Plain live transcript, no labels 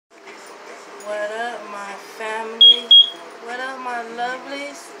What up, my family? What up, my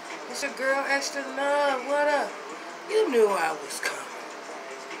lovelies? It's your girl, Extra Love. What up? You knew I was coming.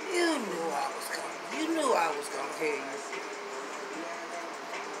 You knew I was coming. You knew I was gonna hear you.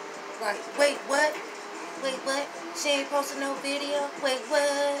 Like, wait, what? Wait, what? She ain't posted no video? Wait,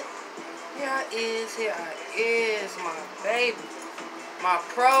 what? Here I is, my baby. My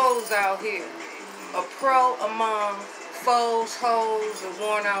pros out here. A pro among foes, hoes, and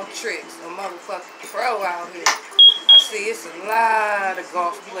worn out tricks. A motherfucking pro out here. I see it's a lot of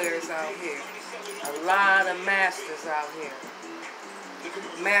golf players out here. A lot of masters out here.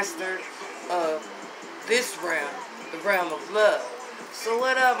 Master of this realm, the realm of love. So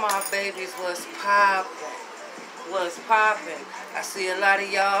what up, my babies? What's poppin'? What's poppin'? I see a lot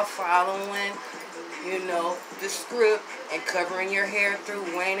of y'all following, the script and covering your hair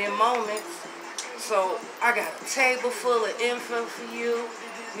through waning moments. So I got a table full of info for you.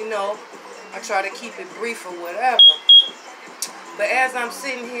 I try to keep it brief or whatever. But as I'm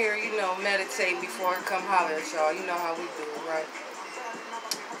sitting here, meditating before I come holler at y'all, you know how we do it, right?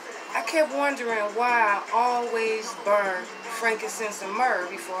 I kept wondering why I always burn frankincense and myrrh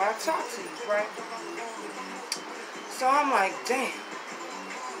before I talk to you, right? So I'm like, damn.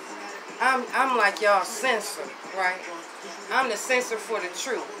 I'm like y'all censor, right? I'm the censor for the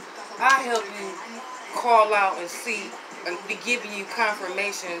truth. I help you call out and see and be giving you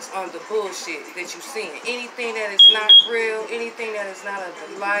confirmations on the bullshit that you're seeing. Anything that is not real, anything that is not of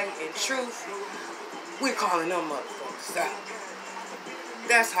the light and truth, we're calling them motherfuckers out.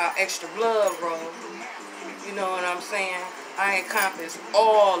 That's how Extra Love rolls. You know what I'm saying? I encompass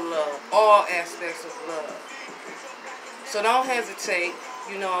all love, all aspects of love. So don't hesitate,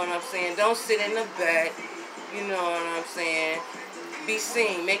 you know what I'm saying? Don't sit in the back, you know what I'm saying? Be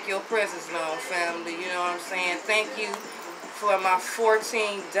seen, make your presence known, family, you know what I'm saying? Thank you for my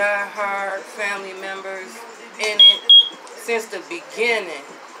 14 die-hard family members in it since the beginning.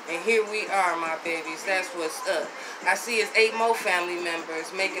 And here we are, my babies. That's what's up. I see it's 8 more family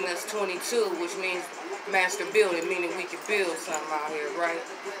members, making us 22, which means master building, meaning we can build something out here, right?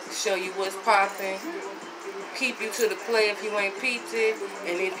 Show you what's popping. Keep you to the play if you ain't peeped it.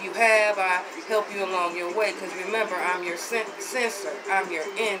 And if you have, I help you along your way. Because remember, I'm your censor. I'm your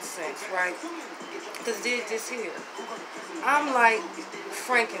incense, right? Because this here. I'm like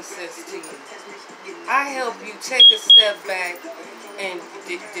frankincense to you. I help you take a step back and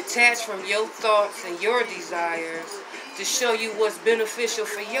detach from your thoughts and your desires to show you what's beneficial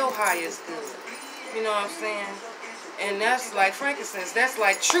for your highest good. You know what I'm saying? And that's like frankincense. That's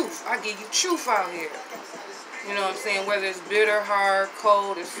like truth. I give you truth out here. You know what I'm saying? Whether it's bitter, hard,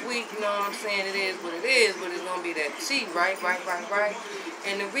 cold, or sweet, you know what I'm saying? It is what it is, but it's going to be that tea, right?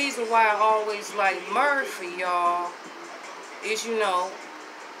 And the reason why I always like myrrh for y'all is,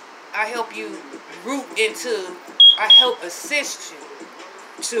 I help you I help assist you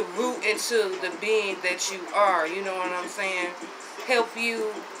to root into the being that you are, you know what I'm saying? Help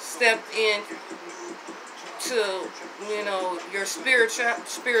you step in to, your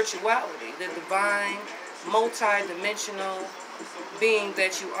spirituality, the divine, multi-dimensional being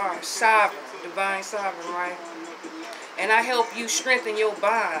that you are, sovereign, divine sovereign, right? And I help you strengthen your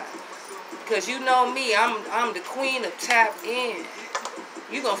bond, because you know me, I'm the queen of tap in.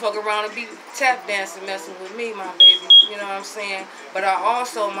 You gonna fuck around and be tap dancing, messing with me, my baby. You know what I'm saying? But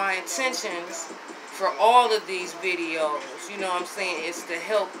my intentions for all of these videos, you know what I'm saying, is to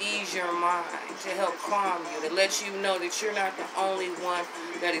help ease your mind, to help calm you, to let you know that you're not the only one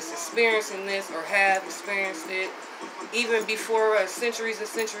that is experiencing this or have experienced it. Even before us, centuries and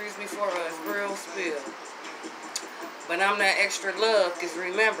centuries before us, real spill. But I'm that Extra Love, because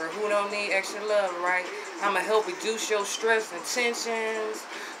remember, who don't need extra love, right? I'm going to help reduce your stress and tensions.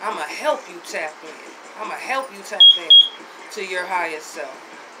 I'm going to help you tap in. I'm going to help you tap in to your highest self,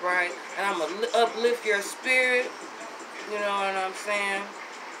 right? And I'm going to uplift your spirit, you know what I'm saying?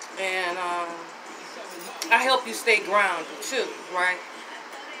 And I help you stay grounded, too, right?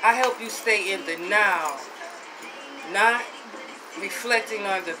 I help you stay in the now, not reflecting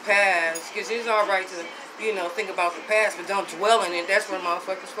on the past, because it's all right to, think about the past, but don't dwell in it. That's where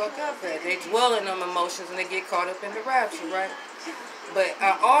motherfuckers fuck up at. They dwell in them emotions and they get caught up in the rapture, right? But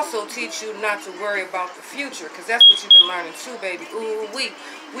I also teach you not to worry about the future, because that's what you've been learning too, baby. Ooh,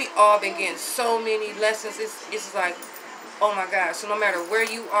 we all been getting so many lessons. It's like, oh my God. So no matter where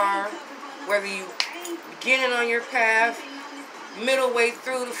you are, whether you beginning on your path, middle way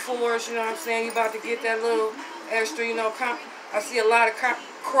through the forest, you know what I'm saying? You about to get that little extra, I see a lot of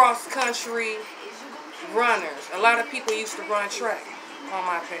cross-country runners. A lot of people used to run track on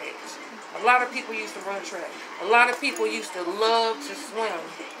my page. A lot of people used to run track. A lot of people used to love to swim.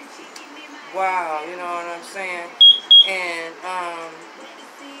 wow, you know what I'm saying? And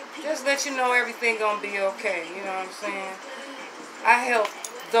just let you know everything gonna be okay, you know what I'm saying? I help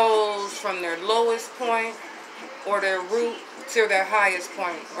those from their lowest point or their root to their highest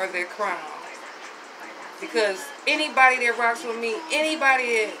point or their crown. Because anybody that rocks with me, anybody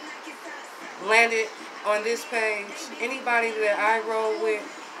that landed on this page, anybody that I roll with,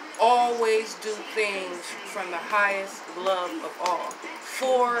 always do things from the highest love of all.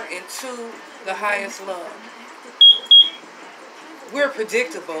 For and to the highest love. We're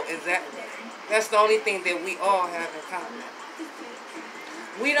predictable in that way. That's the only thing that we all have in common.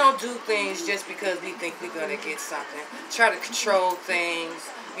 We don't do things just because we think we're going to get something. Try to control things,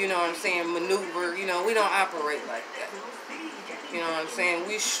 you know what I'm saying, maneuver, you know, we don't operate like that. You know what I'm saying?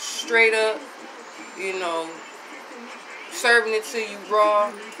 We straight up, you know, serving it to you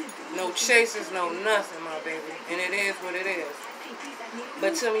raw, no chasers, no nothing, my baby. And it is what it is.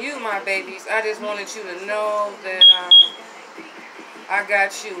 But to you, my babies, I just wanted you to know that I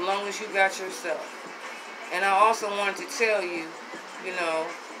got you, as long as you got yourself. And I also wanted to tell you, you know,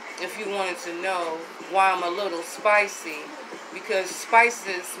 if you wanted to know why I'm a little spicy, because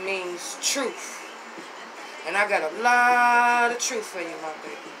spices means truth. And I got a lot of truth for you, my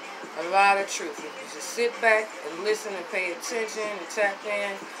baby. A lot of truth. If you just sit back and listen and pay attention and tap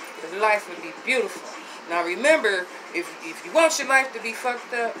in, your life would be beautiful. Now remember, if you want your life to be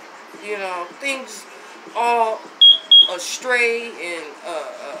fucked up, you know, things all astray and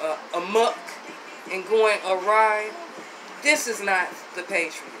amok and going awry, this is not the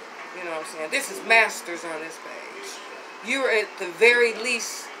page for you. You know what I'm saying? This is masters on this page. You're at the very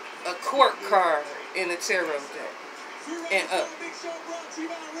least a court card in the tarot deck and up.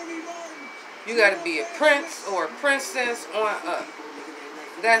 You got to be a prince or a princess on up.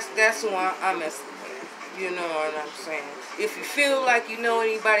 That's who I'm messing with. You know what I'm saying? If you feel like you know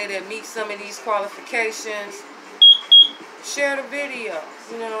anybody that meets some of these qualifications, share the video.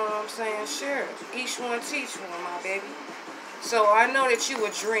 You know what I'm saying? Share it. Each one teach one, my baby. So I know that you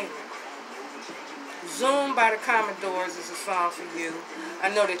a dreamer. Zoom by the Commodores is a song for you. I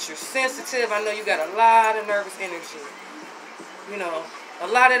know that you're sensitive. I know you got a lot of nervous energy. You know, a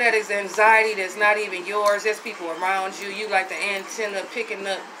lot of that is anxiety that's not even yours. There's people around you. You like the antenna picking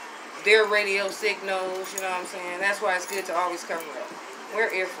up their radio signals. You know what I'm saying? That's why it's good to always cover up.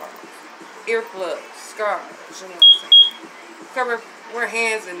 Wear earphones, earplugs, scarves. You know what I'm saying? Wear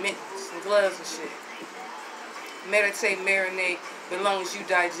hands and mittens and gloves and shit. Meditate, marinate, as long as you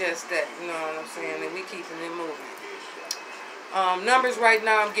digest that, you know what I'm saying, and we keeping it moving. Numbers right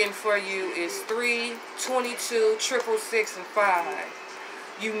now I'm getting for you is 3, 22, 666, and 5.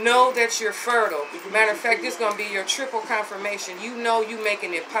 You know that you're fertile. Matter of fact, this is going to be your triple confirmation. You know you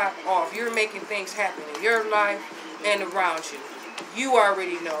making it pop off. You're making things happen in your life and around you. You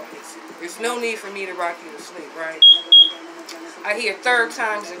already know this. There's no need for me to rock you to sleep, right? I hear third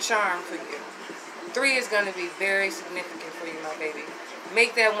time's a charm for you. 3 is going to be very significant for you, my baby.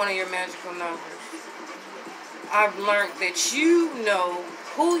 Make that one of your magical numbers. I've learned that you know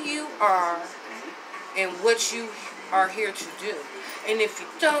who you are and what you are here to do. And if you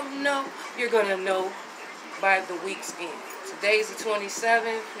don't know, you're going to know by the week's end. Today's the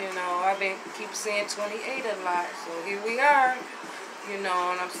 27th. You know, I've been keep saying 28 a lot. So here we are. You know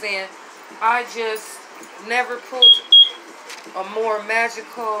what I'm saying? I just never put a more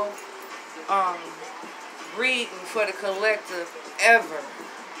magical reading for the collective ever.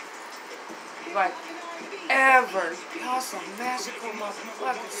 Like, ever. Y'all some magical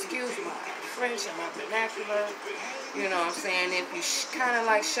motherfuckers. Excuse my French and my vernacular. You know what I'm saying? If you kind of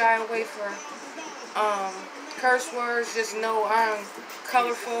like shy away from curse words, just know I'm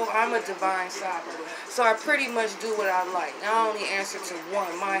colorful. I'm a divine cyber. So I pretty much do what I like. I only answer to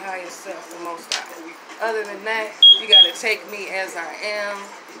one, my highest self, the most high. Other than that, you got to take me as I am.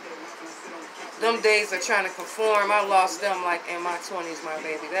 Them days of trying to conform, I lost them like in my 20s, my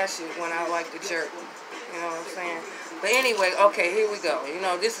baby. That shit when I like to jerk. You know what I'm saying? But anyway, okay, here we go. You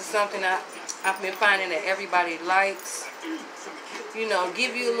know, this is something I've been finding that everybody likes. You know,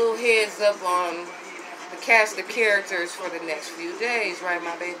 give you a little heads up on the cast of characters for the next few days, right,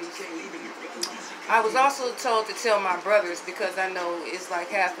 my babies? I was also told to tell my brothers, because I know it's like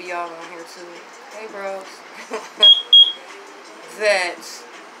half of y'all on here too. Hey, bros. That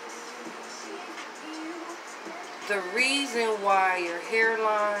the reason why your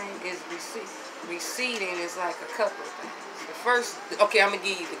hairline is receding is like a couple of things. The first, okay, I'm going to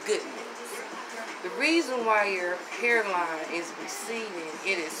give you the good news. The reason why your hairline is receding,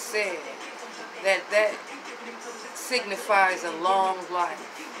 it is said that signifies a long life.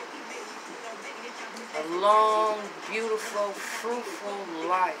 A long, beautiful, fruitful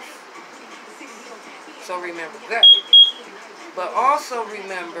life. So remember that. But also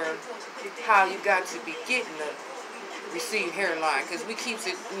remember how you got to be getting the receding hairline. Because we keeps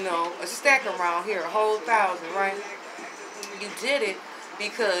it, you know, a stack around here, a whole 1,000, right? You did it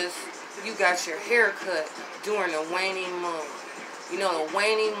because you got your hair cut during the waning moon. You know, the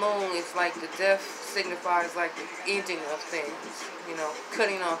waning moon is like the death signifies like the ending of things. You know,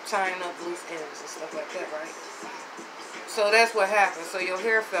 cutting off, tying up loose ends and stuff like that, right? So that's what happened. So your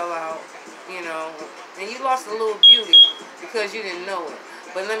hair fell out, you know, and you lost a little beauty because you didn't know it.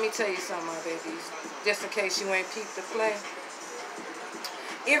 But let me tell you something, my babies, just in case you ain't peeped the play.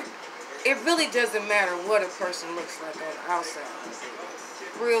 It really doesn't matter what a person looks like on the outside.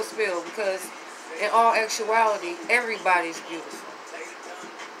 Real spill, because in all actuality, everybody's beautiful.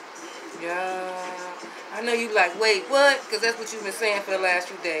 Yeah. I know you like, wait, what? Because that's what you've been saying for the last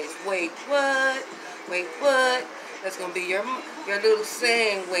few days. Wait, what? Wait, what? That's going to be your little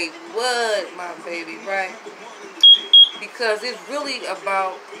saying, wait, what, my baby, right? Because it's really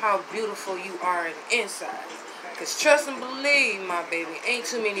about how beautiful you are in the inside. Because trust and believe, my baby, ain't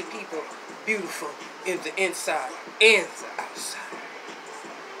too many people beautiful in the inside and the outside.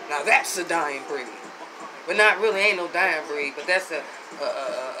 Now that's a dying breed. But not really, ain't no dying breed, but that's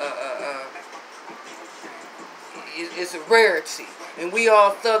it's a rarity. And we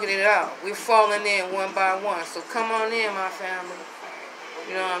all thugging it out. We're falling in one by one. So come on in, my family.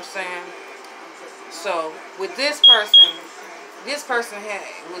 You know what I'm saying? So with this person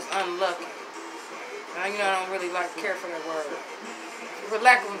was unlucky. Now, you know, I don't really like care for that word. For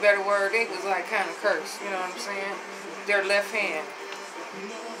lack of a better word, they was like kind of cursed. You know what I'm saying? Their left hand.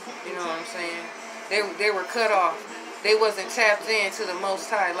 You know what I'm saying? They were cut off. They wasn't tapped into the Most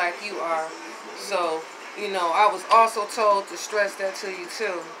High like you are. So, you know, I was also told to stress that to you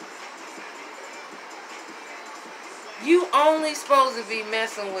too. You only supposed to be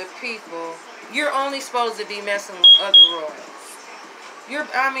messing with people. You're only supposed to be messing with other royals.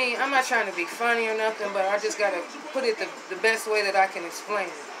 I mean, I'm not trying to be funny or nothing, but I just gotta put it the best way that I can explain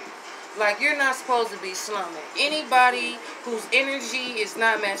it. Like, you're not supposed to be slumming. Anybody whose energy is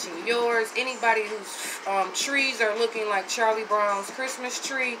not matching yours, anybody whose trees are looking like Charlie Brown's Christmas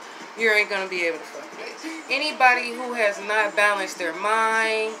tree, you ain't gonna be able to fuck with. Anybody who has not balanced their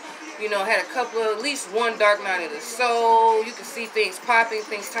mind, you know, had a couple of, at least one dark night of the soul, you can see things popping,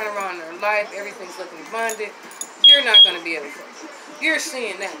 things turn around in their life, everything's looking abundant, you're not gonna be able to fuck with. You're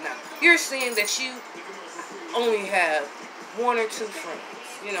seeing that now. You're seeing that you only have one or two friends.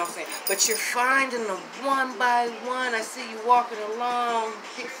 You know what I'm saying? But you're finding them one by one. I see you walking along,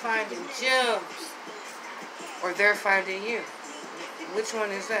 finding gems. Or they're finding you. Which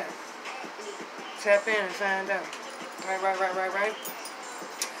one is that? Tap in and find out. Right.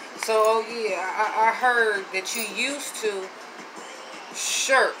 So, oh yeah, I heard that you used to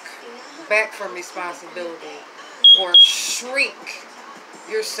shirk back from responsibility. Or shrink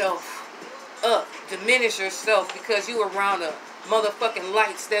yourself up, diminish yourself because you were around the motherfucking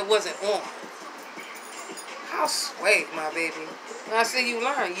lights that wasn't on. How sweet, my baby. I see you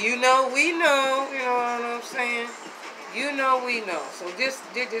learn. You know, we know. You know what I'm saying? You know, we know. So this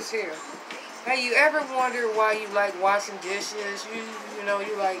here. Hey, you ever wonder why you like washing dishes? You know,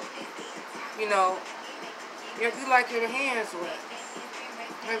 you like, you know, you like your hands wet.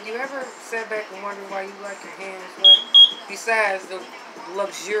 Have you ever sat back and wondered why you like your hands wet? Besides the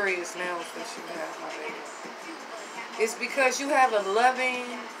luxurious nails that you have, my baby. It's because you have a loving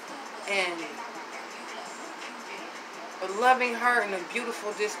heart and a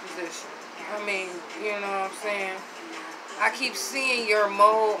beautiful disposition. I mean, you know what I'm saying? I keep seeing your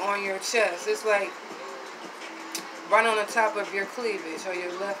mole on your chest. It's like right on the top of your cleavage or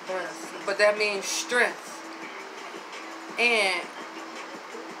your left breast. But that means strength. And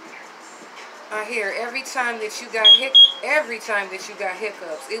I hear every time that you got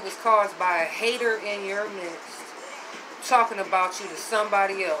hiccups, it was caused by a hater in your midst talking about you to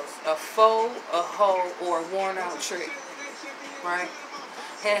somebody else, a foe, a hoe, or a worn out trick, right?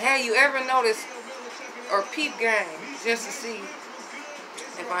 And have you ever noticed or peep game just to see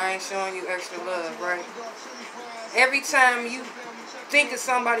if I ain't showing you extra love, right? Every time you think of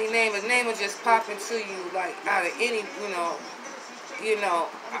somebody's name, his name will just pop into you like out of any,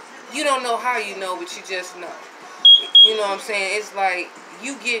 you don't know how you know, but you just know. You know what I'm saying? It's like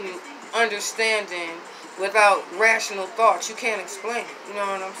you getting understanding without rational thoughts. You can't explain it. You know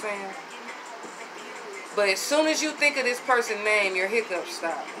what I'm saying? But as soon as you think of this person's name, your hiccups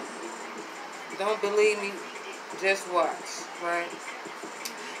stop. Don't believe me? Just watch, right?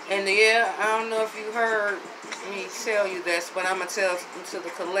 And yeah, I don't know if you heard me tell you this, but I'm going to tell to the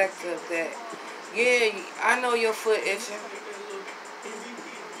collective that, yeah, I know your foot itching.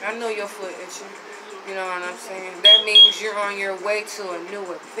 I know your foot itching. You know what I'm saying? That means you're on your way to a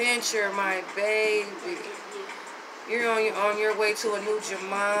new adventure, my baby. You're on your way to a new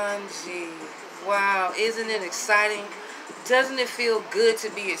Jumanji. Wow, isn't it exciting? Doesn't it feel good to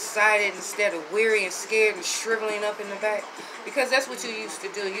be excited instead of weary and scared and shriveling up in the back? Because that's what you used to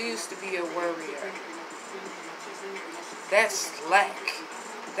do. You used to be a worrier. That's lack.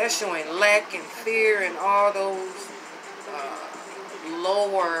 That's showing lack and fear and all those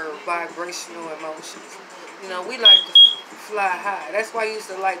lower vibrational emotions. You know, we like to fly high. That's why I used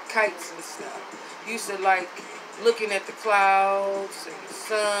to like kites and stuff. Used to like looking at the clouds and the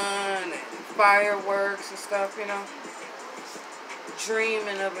sun and fireworks and stuff, you know.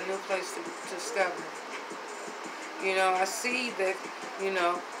 Dreaming of a new place to discover. You know, I see that, you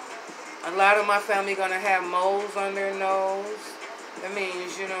know, a lot of my family gonna have moles on their nose. That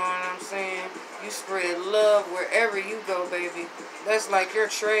means, you know what I'm saying, you spread love wherever you go, baby. That's like your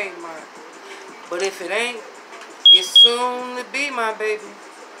trademark. But if it ain't, it's soon to be, my baby.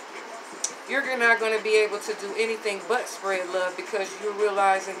 You're not going to be able to do anything but spread love because you're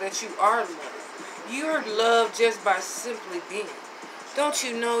realizing that you are loved. You're loved just by simply being. Don't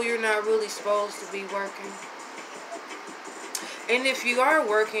you know you're not really supposed to be working? And if you are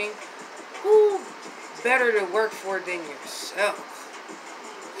working, who better to work for than yourself?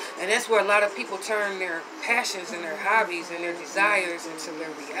 And that's where a lot of people turn their passions and their hobbies and their desires into their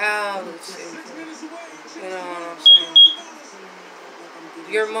reality. You know what I'm saying?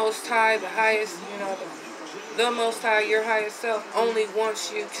 Your Most High, the highest, you know, the Most High, your highest self, only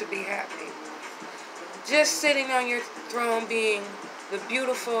wants you to be happy. Just sitting on your throne being the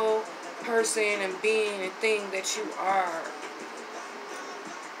beautiful person and being the thing that you are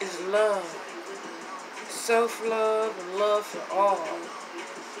is love. Self-love and love for all.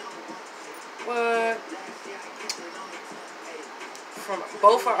 What? From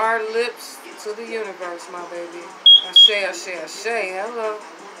both of our lips to the universe, my baby. Ashe, ashe, ashe. Hello.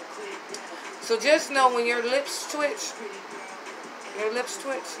 So just know when your lips twitch,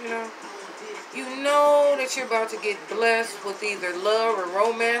 you know that you're about to get blessed with either love or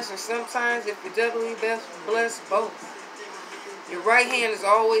romance, or sometimes if you're doubly blessed, both. Your right hand is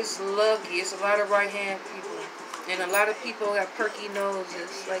always lucky. It's a lot of right hand people. And a lot of people have perky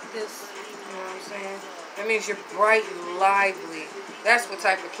noses like this. You know what I'm saying? That means you're bright and lively. That's what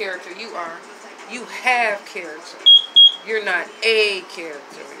type of character you are. You have character. You're not a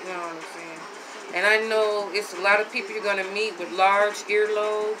character. You know what I'm saying? And I know it's a lot of people you're going to meet with large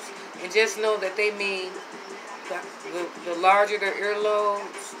earlobes. And just know that they mean the larger their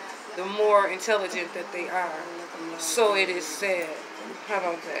earlobes, the more intelligent that they are. So it is said. How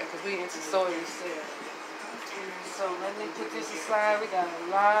about that? Because we into so it is said. So let me put this aside. We got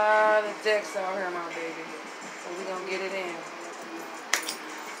a lot of decks out here, my baby. So we're going to get it in.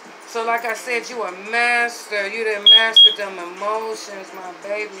 So like I said, you a master. You done mastered them emotions, my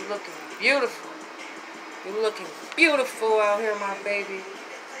baby. Looking beautiful. You're looking beautiful out here, my baby.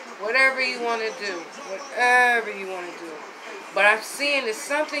 Whatever you want to do. Whatever you want to do. But I'm seeing it's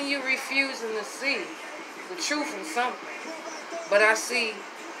something you refusing to see. The truth in something. But I see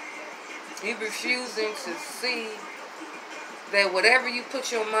you refusing to see that whatever you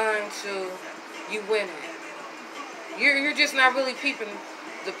put your mind to, you win it. You're just not really peeping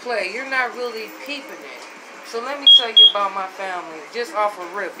the play. You're not really peeping it. So let me tell you about my family, just off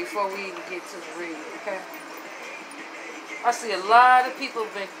a rip, before we even get to the reading, okay? I see a lot of people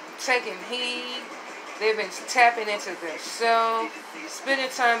have been taking heed. They've been tapping into their self, spending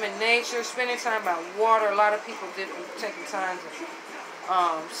time in nature, spending time by water. A lot of people didn't taking time to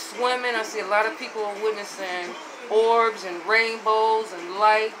swimming. I see a lot of people witnessing orbs and rainbows and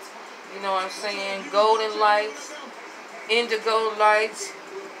lights. You know what I'm saying? Golden lights, indigo lights,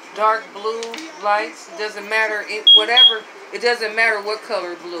 dark blue lights. It doesn't matter. It doesn't matter what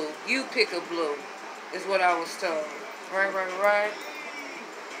color blue. You pick a blue, is what I was told. Right.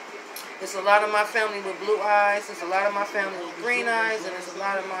 There's a lot of my family with blue eyes. There's a lot of my family with green eyes. And there's a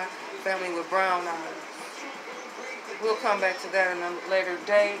lot of my family with brown eyes. We'll come back to that in a later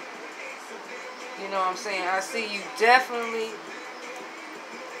date. You know what I'm saying? I see you definitely.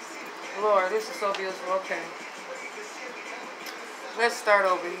 Lord, this is so beautiful. Okay. Let's start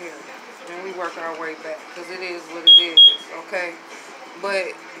over here. And we work our way back. Because it is what it is. Okay?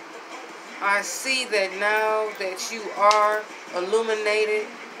 But I see that now that you are illuminated,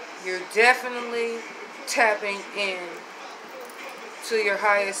 you're definitely tapping in to your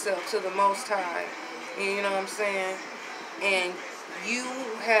highest self, to the Most High. You know what I'm saying? And you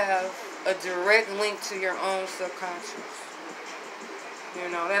have a direct link to your own subconscious. You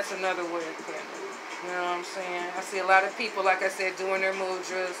know, that's another way of putting it. You know what I'm saying? I see a lot of people, like I said, doing their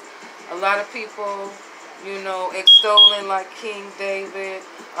mudras. A lot of people, you know, extolling like King David.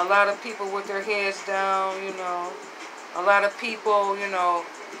 A lot of people with their heads down, you know. A lot of people, you know,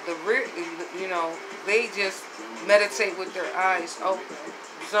 you know, they just meditate with their eyes open,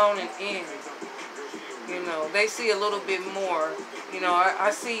 zoning in. You know, they see a little bit more. You know,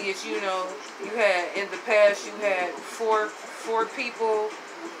 I see it. You know, you had in the past, you had four people,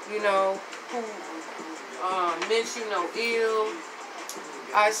 you know, who meant you no ill.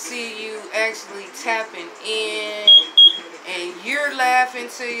 I see you actually tapping in, and you're laughing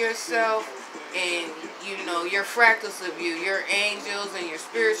to yourself, and you know your fractals of you, your angels and your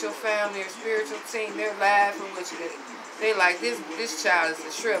spiritual family, your spiritual team, they're laughing with you. They like, this child is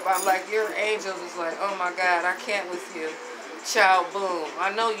a trip. I'm like, your angels is like, oh my God, I can't with you. Child, boom.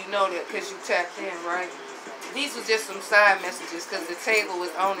 I know you know that because you tapped in, right? These were just some side messages because the table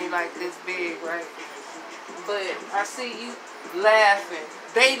was only like this big, right? But I see you laughing.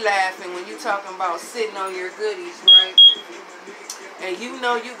 They laughing when you talking about sitting on your goodies, right? And you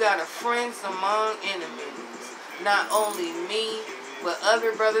know you got a friends among enemies. Not only me, but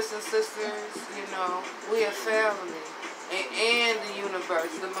other brothers and sisters, you know. We a family. And the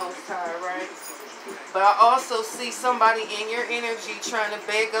universe, the Most High, right? But I also see somebody in your energy trying to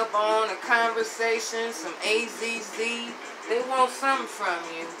beg up on a conversation, some AZZ. They want something from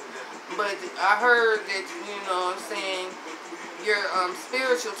you. But I heard that, you know what I'm saying, your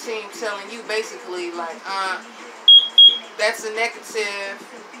spiritual team telling you basically like, that's a negative.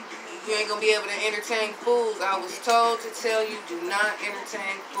 You ain't going to be able to entertain fools. I was told to tell you, do not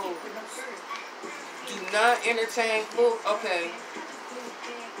entertain fools. Do not entertain fools. Okay.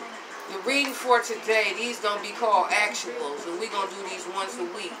 The reading for today, these going to be called actuals. And we're going to do these once a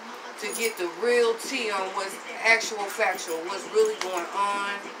week to get the real tea on what's actual factual, what's really going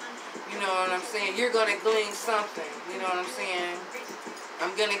on. You know what I'm saying? You're going to glean something. You know what I'm saying?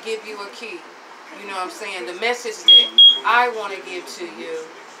 I'm going to give you a key. You know what I'm saying? The message that I want to give to you,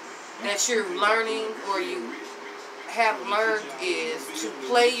 that you're learning or you have learned, is to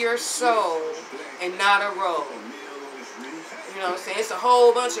play your soul and not a role. You know what I'm saying? It's a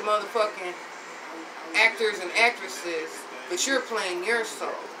whole bunch of motherfucking actors and actresses, but you're playing your soul.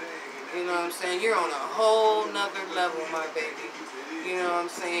 You know what I'm saying? You're on a whole nother level, my baby. You know what I'm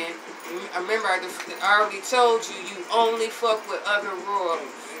saying? I remember I already told you, you only fuck with other royals.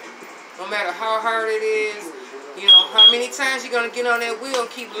 No matter how hard it is, you know, how many times you're going to get on that wheel and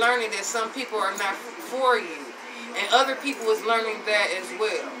keep learning that some people are not for you. And other people is learning that as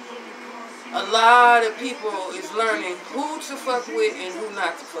well. A lot of people is learning who to fuck with and who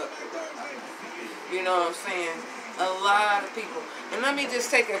not to fuck with. You know what I'm saying? A lot of people. And let me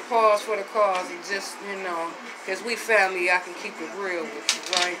just take a pause for the cause and just, you know, because we family, I can keep it real with you,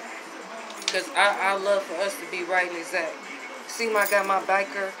 right? Because I love for us to be right and exact. See, I got my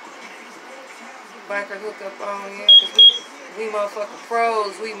biker hookup on here, because we motherfucking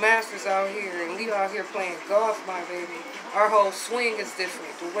pros, we masters out here, and we out here playing golf, my baby. Our whole swing is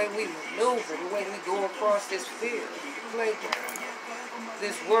different. The way we maneuver, the way we go across this field, the playground,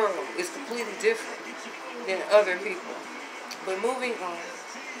 this world is completely different than other people. But moving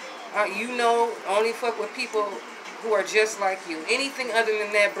on, you know, only fuck with people who are just like you. Anything other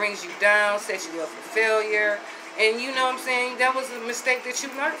than that brings you down, sets you up for failure, and you know what I'm saying, that was a mistake that you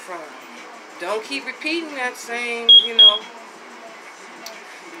learned from. Don't keep repeating that same, you know.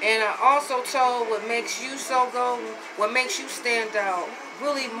 And I also told what makes you so golden, what makes you stand out,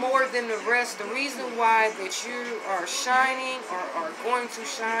 really more than the rest, the reason why that you are shining or are going to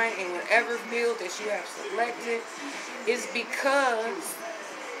shine in whatever field that you have selected is because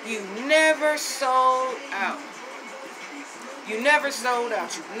you never sold out. You never sold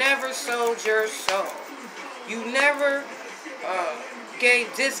out. You never sold your soul. You never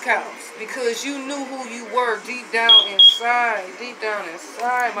gave discounts because you knew who you were deep down inside. Deep down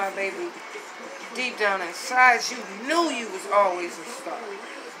inside, my baby. Deep down inside, you knew you was always a star.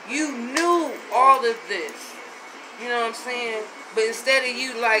 You knew all of this. You know what I'm saying? But instead of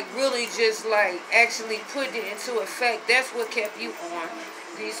you like really just like actually putting it into effect, that's what kept you on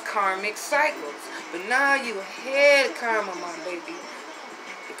these karmic cycles. But now you had karma, my baby.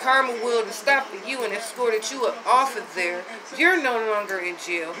 The karma wheel to stop for you and escorted you up off of there. You're no longer in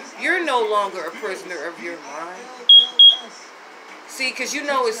jail. You're no longer a prisoner of your mind. See, because you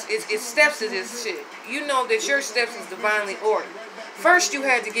know it's steps to this shit. You know that your steps is divinely ordered. First, you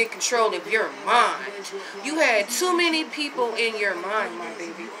had to get control of your mind. You had too many people in your mind, my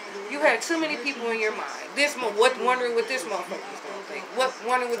baby. You had too many people in your mind. Wondering what this motherfucker was going to think.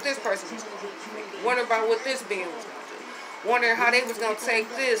 Wondering what this person was going to think. Wondering about what this being was going to do. Wondering how they was going to take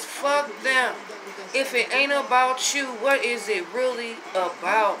this. Fuck them. If it ain't about you, what is it really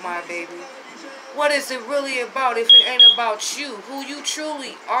about, my baby? What is it really about if it ain't about you, who you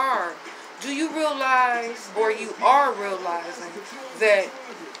truly are? Do you realize, or you are realizing, that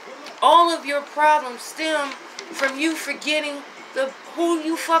all of your problems stem from you forgetting who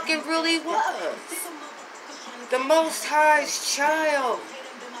you fucking really was? The Most High's child.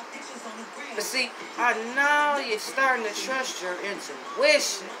 But see, now you're starting to trust your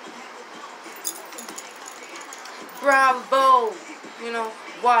intuition. Bravo. You know,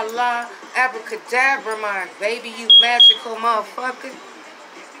 voila, abracadabra, my baby, you magical motherfucker.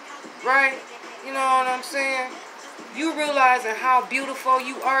 Right? You know what I'm saying? You realizing how beautiful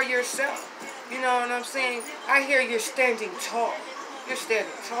you are yourself. You know what I'm saying? I hear you're standing tall. You're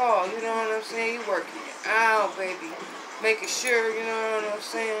standing tall, you know what I'm saying? You're working it out, baby. Making sure, you know what I'm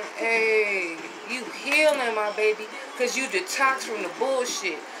saying? Hey, you healing, my baby, because you detox from the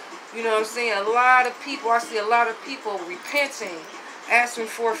bullshit. You know what I'm saying? I see a lot of people repenting, asking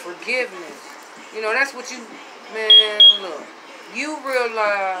for forgiveness. You know, that's what you, man, look. You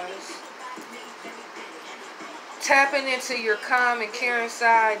realize tapping into your calm and caring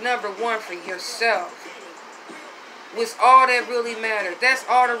side, #1 for yourself, was all that really mattered. That's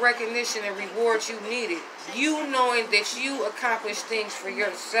all the recognition and reward you needed. You knowing that you accomplished things for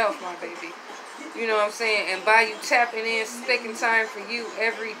yourself, my baby. You know what I'm saying? And by you tapping in, taking time for you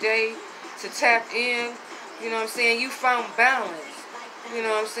every day to tap in, you know what I'm saying, you found balance. You know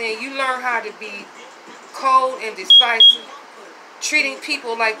what I'm saying? You learn how to be cold and decisive, treating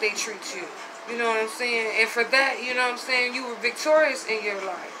people like they treat you. You know what I'm saying? And for that, you know what I'm saying, you were victorious in your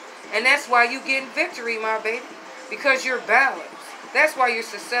life. And that's why you getting victory, my baby. Because you're balanced. That's why you're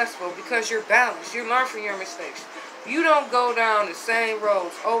successful. Because you're balanced. You learn from your mistakes. You don't go down the same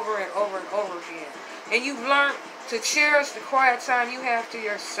roads over and over and over again. And you've learned to cherish the quiet time you have to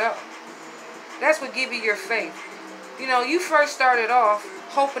yourself. That's what gives you your faith. You know, you first started off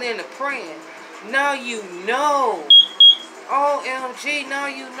hoping and praying. Now you know. OMG, now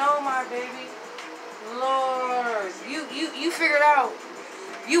you know, my baby. Lord, you figured out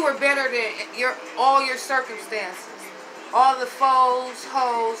you were better than all your circumstances. All the foes,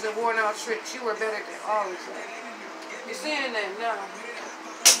 hoes, and worn out tricks. You were better than all of them. You're seeing that now.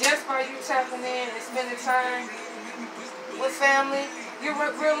 Just by you tapping in and spending time with family, you're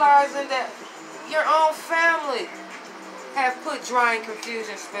realizing that your own family have put drying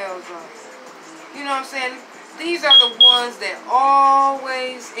confusion spells on you. You know what I'm saying? These are the ones that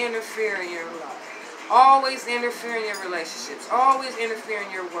always interfere in your life. Always interfere in your relationships. Always interfere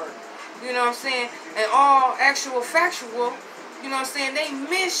in your work. You know what I'm saying? And all actual factual, you know what I'm saying, they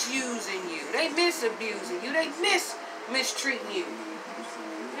misusing you. They misabusing you. They mistreating you.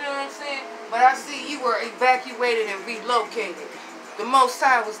 You know what I'm saying? But I see you were evacuated and relocated. The Most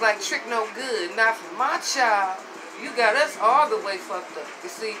High was like, trick no good. Not for my child. You got us all the way fucked up. You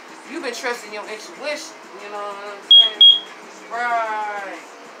see, you've been trusting your intuition. You know what I'm saying? Right.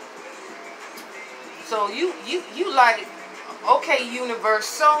 So you like, okay,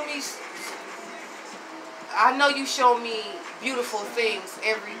 universe, show me. I know you show me beautiful things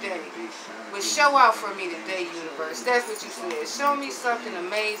every day, but show out for me today, universe. That's what you said. Show me something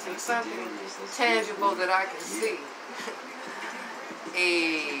amazing, something tangible that I can see.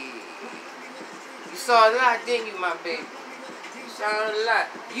 Hey, you saw a lot, didn't you, my baby? You saw a lot.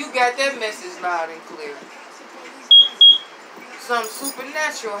 You got that message loud and clear. Something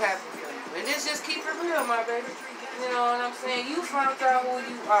supernatural happened for you. And just keep it real, my baby. You know what I'm saying? You found out who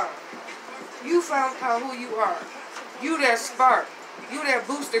you are. You found out who you are. You that spark. You that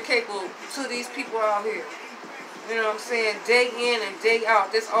booster capable to these people out here. You know what I'm saying? Day in and day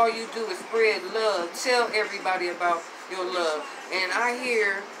out. That's all you do is spread love. Tell everybody about your love. And I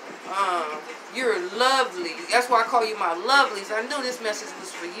hear you're lovely. That's why I call you my lovelies. I knew this message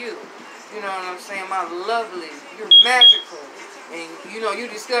was for you. You know what I'm saying? My lovely. You're magical. And, you know, you're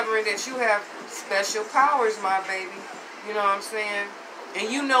discovering that you have special powers, my baby. You know what I'm saying? And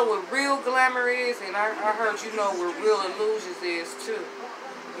you know what real glamour is, and I heard you know what real illusions is, too.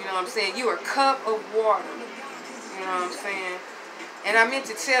 You know what I'm saying? You're a cup of water. You know what I'm saying? And I meant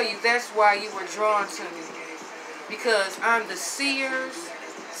to tell you, that's why you were drawn to me. Because I'm the seer's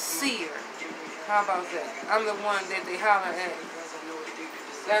seer. How about that? I'm the one that they holler at.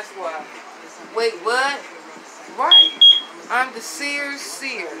 That's why. Wait, what? Right. I'm the seer's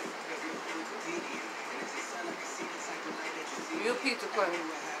seer. You peep the play.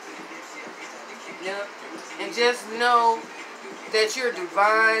 Yep. And just know that you're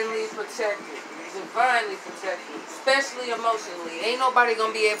divinely protected. divinely protected, especially emotionally. Ain't nobody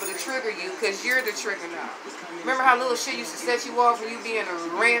gonna be able to trigger you because you're the trigger now. Remember how little shit used to set you off when you be in a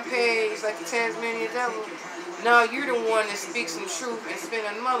rampage like the Tasmanian devil? Now you're the one that speaks some truth and spin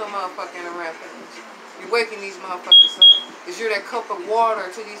another motherfucker in a rampage. You're waking these motherfuckers up. Because you're that cup of water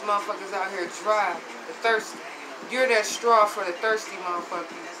to these motherfuckers out here dry, the thirsty. You're that straw for the thirsty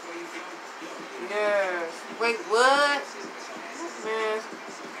motherfuckers. Yes. Wait, what? Man.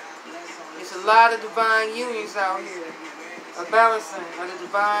 It's a lot of divine unions out here. A balancing of the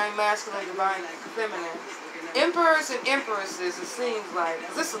divine masculine, divine feminine. Emperors and empresses, it seems like.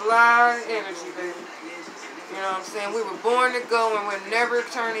 This is a lot of energy, baby. You know what I'm saying? We were born to go and we're never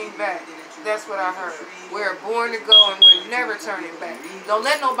turning back. That's what I heard. We're born to go and we're never turning back. Don't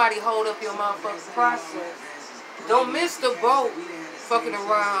let nobody hold up your motherfucking process. Don't miss the boat fucking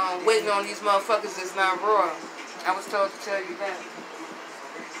around waiting on these motherfuckers that's not royal. I was told to tell you that.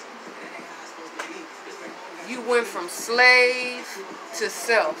 You went from slave to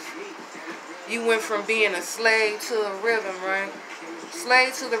self. You went from being a slave to a rhythm, right?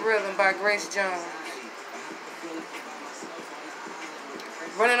 Slave to the Rhythm by Grace Jones.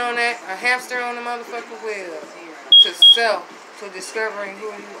 Running on that, a hamster on the motherfucking wheel. To self, to discovering who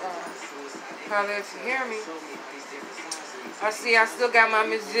you are. Holla if you hear me. I still got my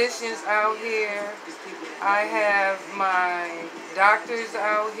musicians out here. I have my doctors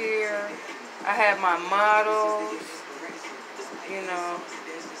out here. I have my models. You know.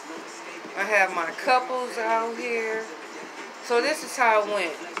 I have my couples out here. So this is how it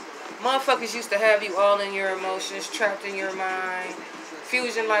went. Motherfuckers used to have you all in your emotions, trapped in your mind.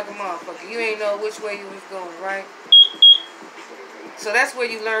 Fusion like a motherfucker. You ain't know which way you was going, right? So that's where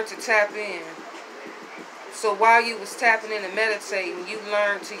you learn to tap in. So while you was tapping in and meditating, you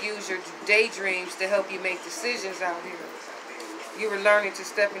learned to use your daydreams to help you make decisions out here. You were learning to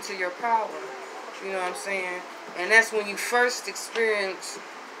step into your power. You know what I'm saying? And that's when you first experience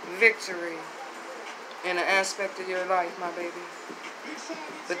victory in an aspect of your life, my baby.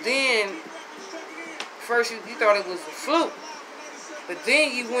 But then, first you thought it was a fluke. But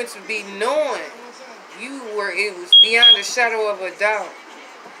then you went to be knowing it was beyond a shadow of a doubt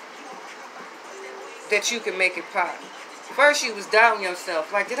that you could make it pop. First you was doubting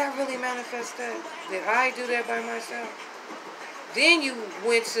yourself. Like, did I really manifest that? Did I do that by myself? Then you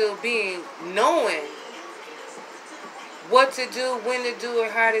went to being knowing what to do, when to do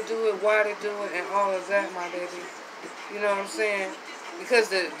it, how to do it, why to do it, and all of that, my baby. You know what I'm saying? Because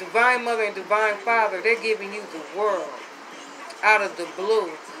the Divine Mother and Divine Father, they're giving you the world out of the blue.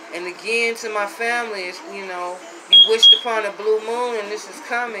 And again, to my family, it's, you know, you wished upon a blue moon and this is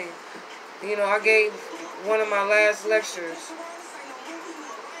coming. You know, I gave one of my last lectures.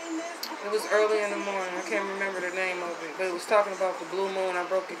 It was early in the morning. I can't remember the name of it. But it was talking about the blue moon. I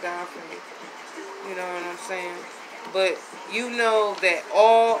broke it down for you. You know what I'm saying? But you know that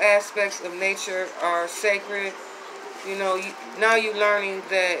all aspects of nature are sacred. You know, now you're learning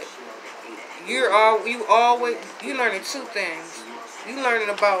that you're learning two things. You learning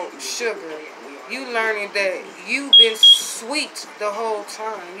about sugar. You learning that you've been sweet the whole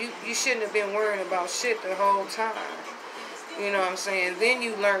time. You shouldn't have been worrying about shit the whole time. You know what I'm saying? Then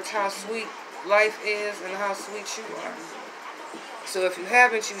you learned how sweet life is and how sweet you are. So if you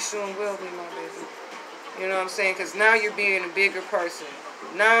haven't, you soon will be, my baby. You know what I'm saying? Because now you're being a bigger person.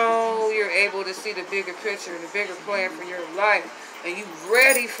 Now you're able to see the bigger picture and the bigger plan for your life. And you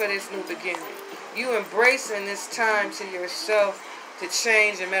ready for this new beginning. You embracing this time to yourself to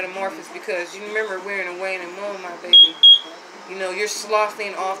change and metamorphose, because you remember we're in a waning moon, my baby. You know, you're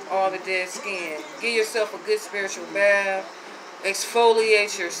sloughing off all the dead skin. Give yourself a good spiritual bath.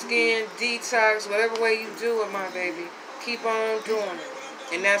 Exfoliate your skin, detox, whatever way you do it, my baby. Keep on doing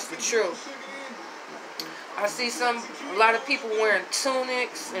it. And that's the truth. I see a lot of people wearing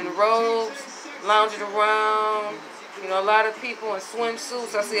tunics and robes, lounging around. You know, a lot of people in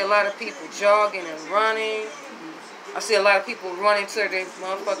swimsuits. I see a lot of people jogging and running. I see a lot of people running to their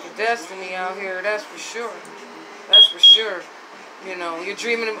motherfucking destiny out here. That's for sure. That's for sure. You know, you're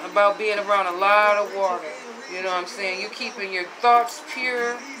dreaming about being around a lot of water. You know what I'm saying? You're keeping your thoughts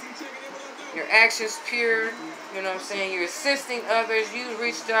pure, your actions pure. You know what I'm saying? You're assisting others. You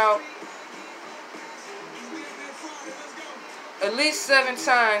reached out at least 7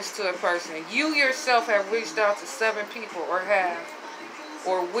 times to a person. You yourself have reached out to 7 people, or have,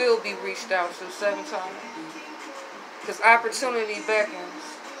 or will be reached out to 7 times. Because opportunity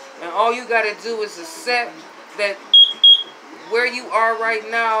beckons. And all you got to do is accept that where you are right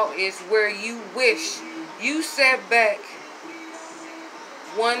now is where you wish. You sat back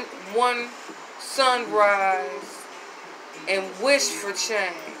one sunrise and wished for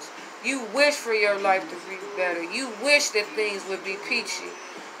change. You wish for your life to be better. You wish that things would be peachy.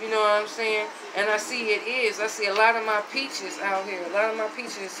 You know what I'm saying? And I see it is. I see a lot of my peaches out here. A lot of my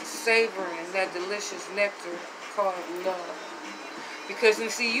peaches savoring that delicious nectar called love. Because you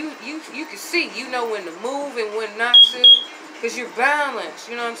see, you can see, you know when to move and when not to. Because you're balanced,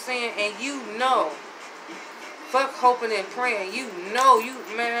 you know what I'm saying? And you know. Fuck hoping and praying. You know,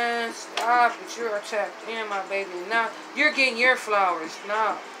 man, stop it. You're tapped in, my baby. Now, you're getting your flowers.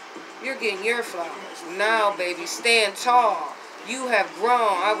 Now, you're getting your flowers. Now, baby, stand tall. You have grown.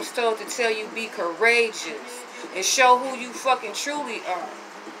 I was told to tell you be courageous. And show who you fucking truly are.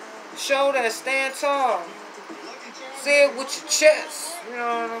 Show that, stand tall. Say it with your chest. You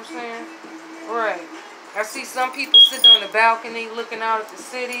know what I'm saying? Right. I see some people sitting on the balcony looking out at the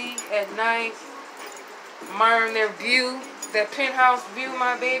city at night. Admiring their view, that penthouse view,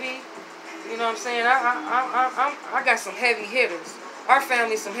 my baby. You know what I'm saying? I got some heavy hitters. Our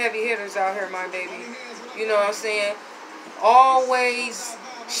family's some heavy hitters out here, my baby. You know what I'm saying? Always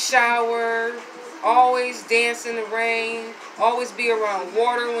shower, always dance in the rain, always be around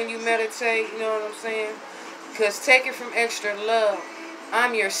water when you meditate. You know what I'm saying? Because take it from extra love.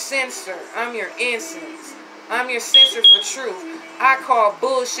 I'm your censer. I'm your incense. I'm your censer for truth. I call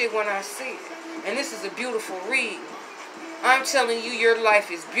bullshit when I see it. And this is a beautiful read. I'm telling you, your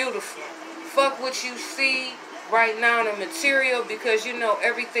life is beautiful. Fuck what you see right now in the material, because you know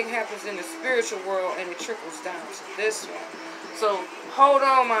everything happens in the spiritual world and it trickles down to this one. So hold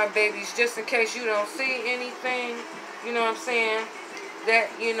on, my babies, just in case you don't see anything, you know what I'm saying, that,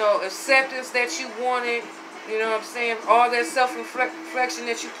 you know, acceptance that you wanted, you know what I'm saying, all that self-reflection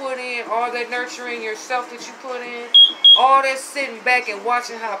that you put in, all that nurturing yourself that you put in, all that sitting back and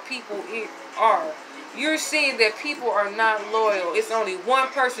watching how people are. You're seeing that people are not loyal. It's only one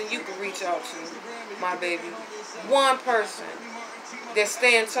person you can reach out to, my baby. One person that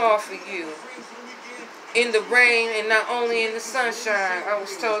stands tall for you. In the rain and not only in the sunshine. I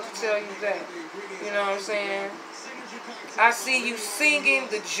was told to tell you that. You know what I'm saying? I see you singing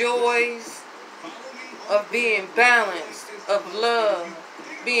the joys of being balanced, of love,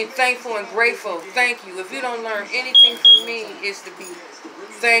 being thankful and grateful. Thank you. If you don't learn anything from me, it's to be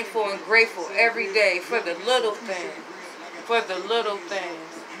thankful and grateful every day for the little things. For the little things.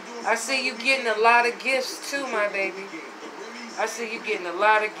 I see you getting a lot of gifts too, my baby. I see you getting a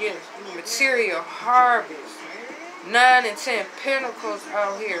lot of gifts. Material harvest. 9 and 10 pentacles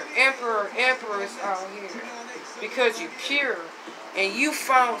out here. Emperor, empress out here. Because you're pure. And you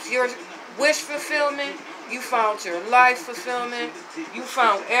found your wish fulfillment. You found your life fulfillment. You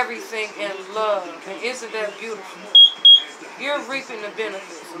found everything in love. And isn't that beautiful? You're reaping the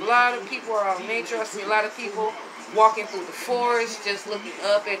benefits. A lot of people are out in nature. I see a lot of people walking through the forest, just looking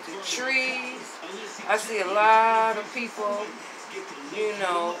up at the trees. I see a lot of people, you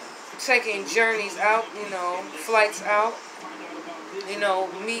know, taking journeys out, you know, flights out, you know,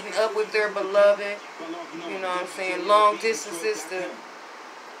 meeting up with their beloved, you know what I'm saying, long distances to,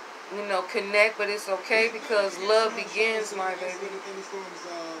 you know, connect, but it's okay because love begins, my baby.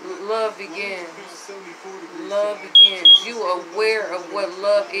 Love begins. Love begins. You are aware of what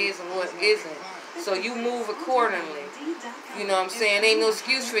love is and what isn't. So you move accordingly. You know what I'm saying? Ain't no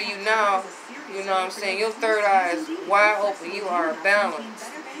excuse for you now. You know what I'm saying? Your third eye is wide open. You are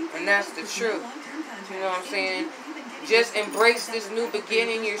balanced. And that's the truth. You know what I'm saying? Just embrace this new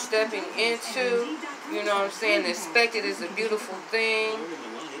beginning you're stepping into. You know what I'm saying? Expect it is a beautiful thing.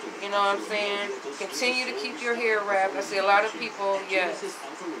 You know what I'm saying? Continue to keep your hair wrapped. I see a lot of people, yes.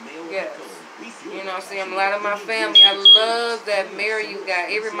 Yes. You know what I'm saying? A lot of my family, I love that mirror you got.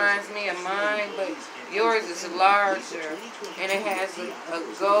 It reminds me of mine, but yours is larger. And it has a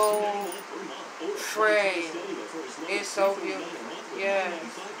gold frame. It's so beautiful. Yes.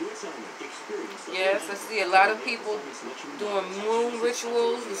 Yes, I see a lot of people doing moon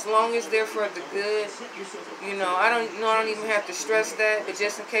rituals as long as they're for the good. You know, I don't even have to stress that, but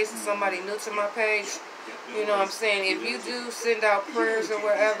just in case it's somebody new to my page, you know what I'm saying, if you do send out prayers or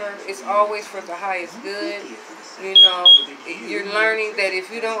whatever, it's always for the highest good. You know, you're learning that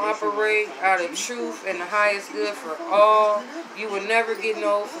if you don't operate out of truth and the highest good for all, you will never get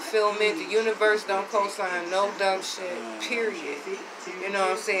no fulfillment. The universe don't co-sign no dumb shit, period. You know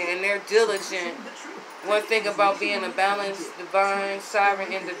what I'm saying? And they're diligent. One thing about being a balanced, divine,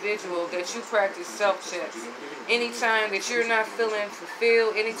 sovereign individual, that you practice self-checks. Anytime that you're not feeling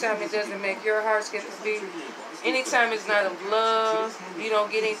fulfilled, anytime it doesn't make your heart skip a beat, anytime it's not of love, you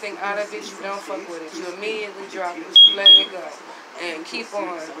don't get anything out of it, you don't fuck with it. You immediately drop it. You let it go. And keep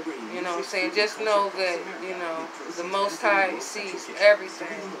on. You know what I'm saying? Just know that, you know, the Most High sees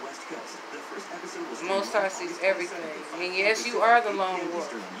everything. The Most High sees everything. And yes, you are the lone wolf,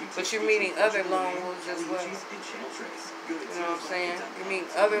 but you're meeting other lone wolves as well. You know what I'm saying? You meet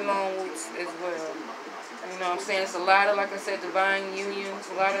other lone wolves as well. You know what I'm saying? It's a lot of, like I said, divine unions,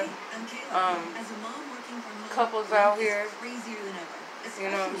 a lot of couples out here. You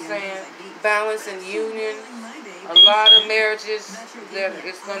know what I'm saying? Balance and union. A lot of marriages that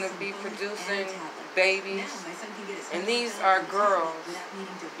is going to be producing babies. And these are girls.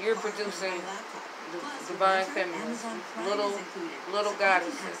 You're producing divine feminines, little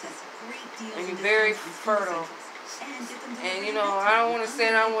goddesses. And you're very fertile. And you know, I don't want to say,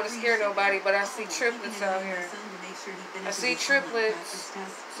 I don't want to scare nobody, but I see triplets out here. I see triplets.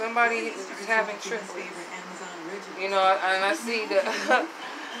 Somebody is having triplets. You know, and I see the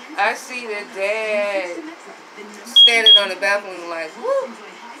I see the dad standing on the balcony like, whoo,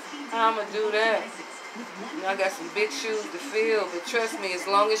 how I'm gonna do that? You know, I got some big shoes to fill, but trust me, as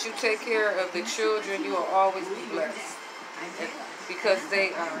long as you take care of the children, you will always be blessed. Because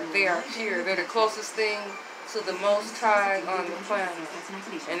they are pure. They're the closest thing to the Most High on the planet.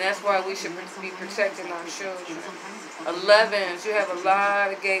 And that's why we should be protecting our children. 11s, you have a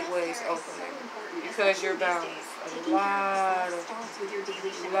lot of gateways opening because you're balanced. A lot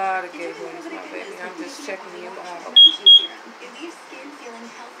of gateways, my baby. I'm just checking you out.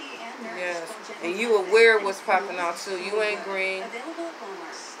 Yes. And you aware what's popping out too. You ain't green.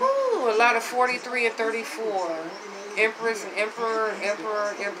 Ooh, a lot of 43 and 34. Empress and emperor,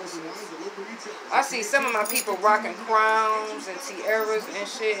 empresses. I see some of my people rocking crowns and tiaras and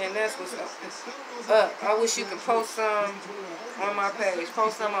shit, and that's what's up. I wish you could post some on my page.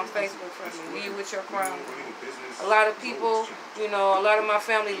 Post some on Facebook for me. You with your crown. A lot of people, you know, a lot of my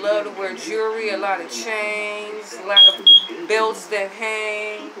family love to wear jewelry, a lot of chains, a lot of belts that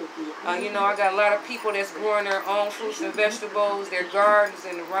hang. You know, I got a lot of people that's growing their own fruits and vegetables, their gardens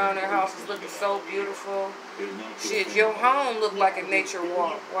and around their houses looking so beautiful. Shit, your home look like a nature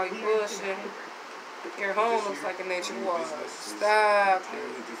walk. While you bullshitting, your home looks like a nature walk. Stop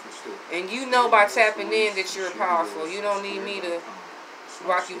it. And you know by tapping in that you're powerful. You don't need me to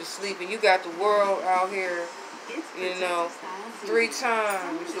rock you to sleep. And you got the world out here, you know, 3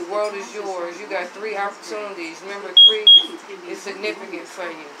 times. The world is yours. You got 3 opportunities. Remember, 3 is significant for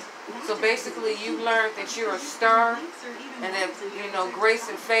you. So basically, you learned that you're a star, and that, you know, grace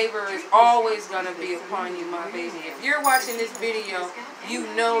and favor is always going to be upon you, my baby. If you're watching this video, you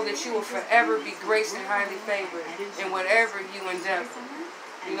know that you will forever be graced and highly favored in whatever you endeavor.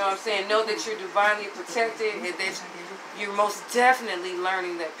 You know what I'm saying? Know that you're divinely protected, and that you're most definitely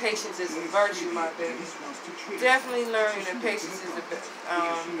learning that patience is a virtue, my baby. Definitely learning that patience is a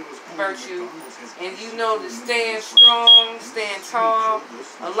virtue. And you know that staying strong, staying tall.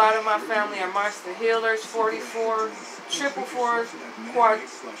 A lot of my family are master healers, 44, triple 4s, quad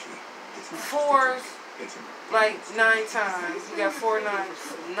 4s, like 9 times. You got 4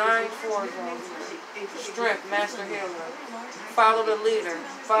 9s, 9 4s over here. Strength, master healer. Follow the leader.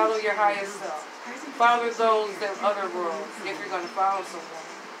 Follow your highest self. Follow those that other worlds, if you're going to follow someone.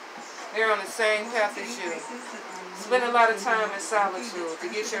 They're on the same path as you. Spend a lot of time in solitude to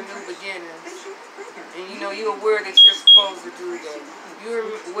get your new beginnings. And you know, you're aware that you're supposed to do that. You're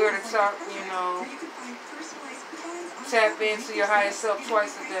aware to talk, you know, tap into your highest self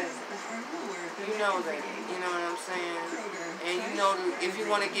twice a day. You know that. You know what I'm saying? And you know, if you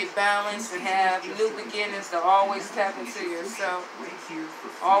want to get balanced and have new beginnings, to always tap into yourself.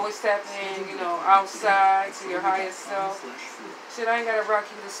 Always tap in, you know, outside to your highest self. Shit, I ain't got to rock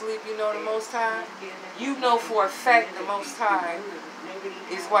you to sleep. You know the Most High? You know for a fact the Most High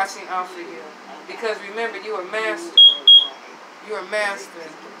is watching out for you. Because remember, you're a master. You're a master.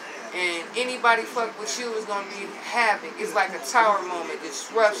 And anybody fuck with you is going to be havoc. It's like a tower moment.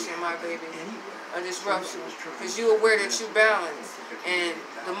 Disruption, my baby. A disruption. Because you're aware that you balance. And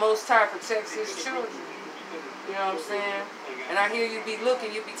the Most High protects his children. You know what I'm saying? And I hear you be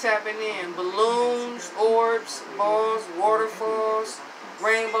looking, you be tapping in. Balloons, orbs, balls, waterfalls,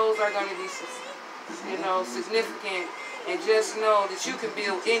 rainbows are going to be, you know, significant. And just know that you can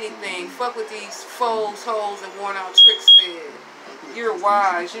build anything. Fuck with these foes, hoes, and worn out tricks fed. You're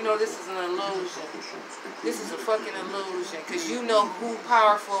wise. You know this is an illusion. This is a fucking illusion. Because you know who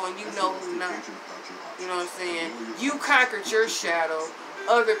powerful and you know who not. You know what I'm saying? You conquered your shadow.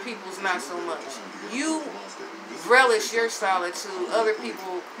 Other people's not so much. You relish your solitude. Other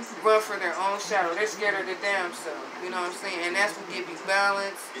people run for their own shadow. They're scared of their damn self. You know what I'm saying? And that's what gives you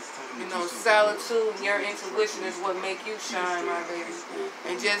balance. You know, solitude and your intuition is what make you shine, my baby.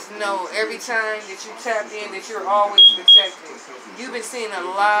 And just know, every time that you tap in, that you're always protected. You've been seeing a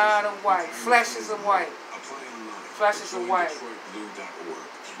lot of white. Flashes of white. Flashes of white.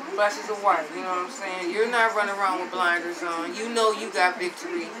 Flashes of white, you know what I'm saying? You're not running around with blinders on. You know you got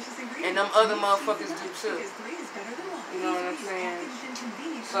victory. And them other motherfuckers do too. You know what I'm saying?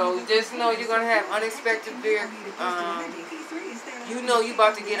 So just know you're going to have unexpected you know you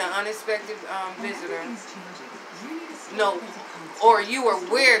about to get an unexpected visitor. No, or you are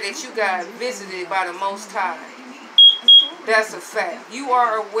aware that you got visited by the Most High. That's a fact. You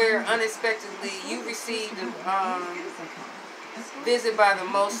are aware unexpectedly you received a visit by the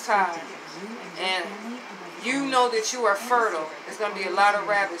Most High. And you know that you are fertile. There's going to be a lot of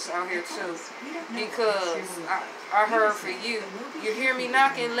rabbits out here too. Because I heard for you. You hear me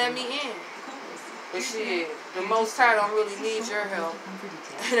knocking, let me in. But shit, the Most High don't really need your help.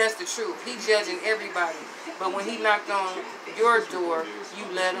 And that's the truth. He judging everybody. But when he knocked on your door, you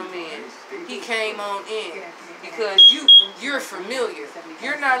let him in. He came on in. Because you're familiar.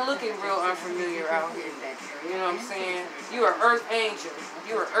 You're not looking real unfamiliar out here. You know what I'm saying? You are Earth Angel.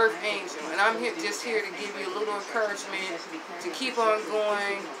 You're an Earth Angel. And I'm just here to give you a little encouragement to keep on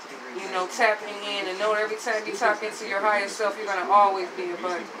going, you know, tapping in, and know every time you tap into your higher self, you're going to always be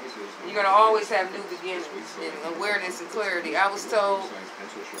abundant. You're going to always have new beginnings and awareness and clarity. I was told,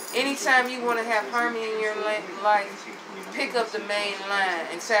 anytime you want to have harmony in your life, pick up the main line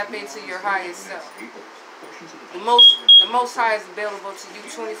and tap into your highest self. The most High is available to you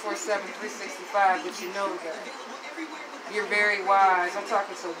 24/7, 365, but you know that. You're very wise. I'm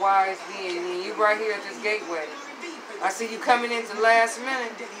talking to wise being, and you right here at this gateway. I see you coming into last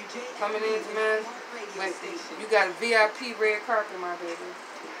minute. Coming into minute. But you got a VIP red carpet, my baby.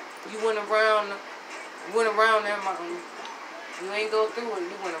 You went around that mountain. You ain't go through it,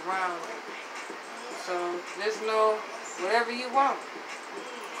 you went around it. So just know, whatever you want,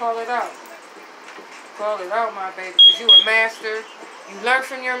 call it out. Call it out, my baby, because you a master. You learn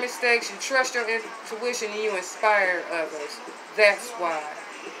from your mistakes, you trust your intuition, and you inspire others. That's why.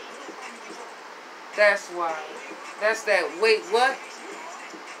 That's why. That's that, wait, what?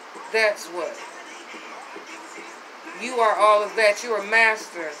 That's what. You are all of that. You're a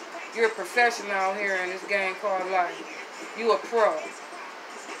master. You're a professional out here in this game called life. You a pro.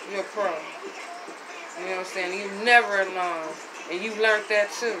 You're a pro. You know what I'm saying? You never alone. And you learned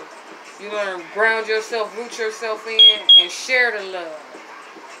that too. You learn ground yourself, root yourself in, and share the love.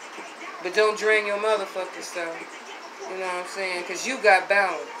 But don't drain your motherfucking self. You know what I'm saying? Because you got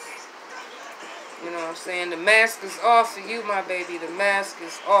balance. You know what I'm saying? The mask is off for you, my baby. The mask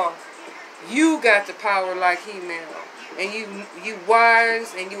is off. You got the power like He-Man. And you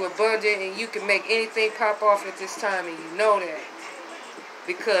wise and you abundant and you can make anything pop off at this time, and you know that.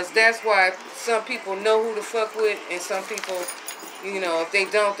 Because that's why some people know who to fuck with, and some people, you know, if they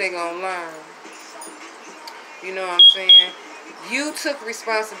don't, they gonna learn. You know what I'm saying? You took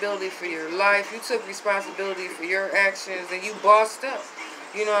responsibility for your life. You took responsibility for your actions, and you bossed up.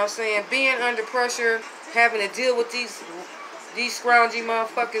 You know what I'm saying? Being under pressure, having to deal with these scroungy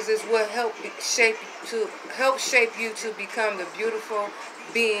motherfuckers is what help shape you to become the beautiful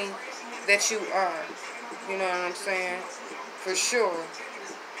being that you are. You know what I'm saying? For sure.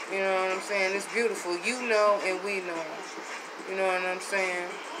 You know what I'm saying? It's beautiful. You know and we know. You know what I'm saying?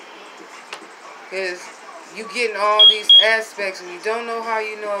 Because you getting all these aspects and you don't know how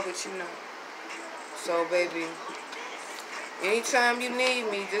you know it, but you know. So, baby, anytime you need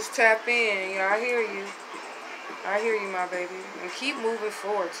me, just tap in. You know, I hear you. I hear you, my baby. And keep moving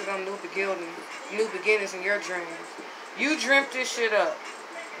forward to them new beginnings in your dreams. You dreamt this shit up.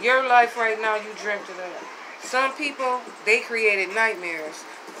 Your life right now, you dreamt it up. Some people, they created nightmares,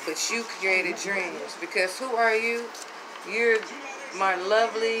 but you created dreams. Because who are you? You're my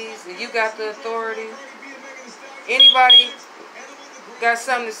lovelies, and you got the authority. Anybody got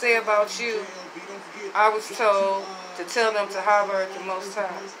something to say about you, I was told to tell them to holler at the Most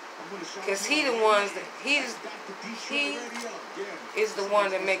High. Because he is the one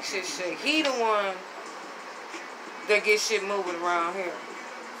that makes shit shake. He the one that gets shit moving around here.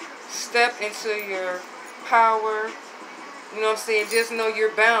 Step into your power. You know what I'm saying? Just know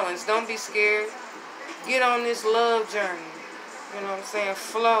you're balanced. Don't be scared. Get on this love journey. You know what I'm saying?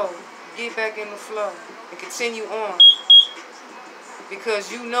 Flow. Get back in the flow. And continue on.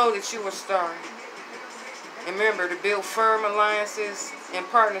 Because you know that you're a star. And remember to build firm alliances and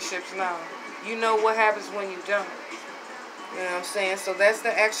partnerships now. You know what happens when you don't. You know what I'm saying? So that's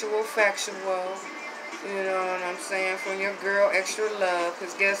the actual factual. You know what I'm saying? From your girl, Extra Love.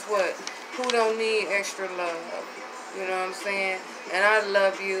 Because guess what? Who don't need extra love? You know what I'm saying? And I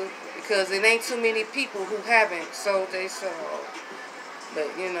love you because it ain't too many people who haven't sold their soul. But,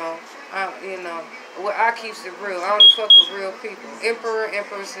 you know, I keeps it real. I only fuck with real people. Emperor,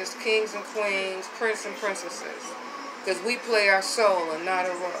 empresses, kings and queens, prince and princesses. Because we play our soul and not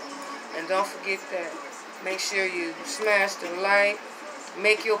a role. And don't forget that. Make sure you smash the like.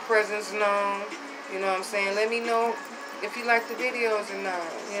 Make your presence known. You know what I'm saying? Let me know if you like the videos or not.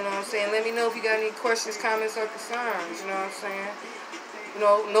 You know what I'm saying? Let me know if you got any questions, comments, or concerns. You know what I'm saying? You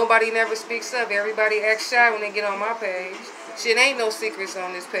know, nobody never speaks up. Everybody acts shy when they get on my page. Shit, ain't no secrets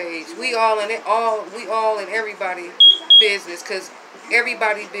on this page. We all in everybody business, because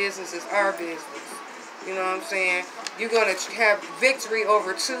everybody business is our business. You know what I'm saying? You're going to have victory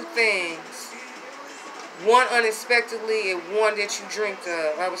over two things. One unexpectedly and one that you dreamt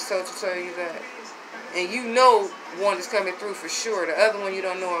of. I was told to tell you that. And you know one is coming through for sure. The other one you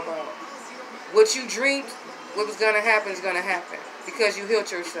don't know about. What you dreamed, what was going to happen is going to happen. Because you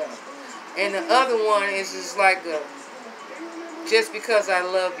healed yourself. And the other one is just like a, just because I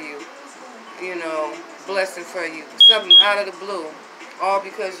love you, you know, blessing for you. Something out of the blue. All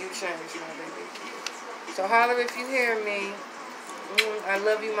because you changed, my baby. So holler if you hear me. I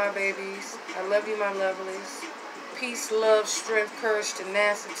love you, my babies. I love you, my lovelies. Peace, love, strength, courage,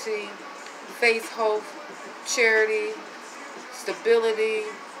 tenacity, faith, hope, charity, stability,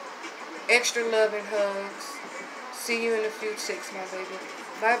 extra love and hugs. See you in a few ticks, my baby.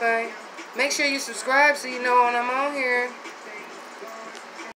 Bye-bye. Make sure you subscribe so you know when I'm on here.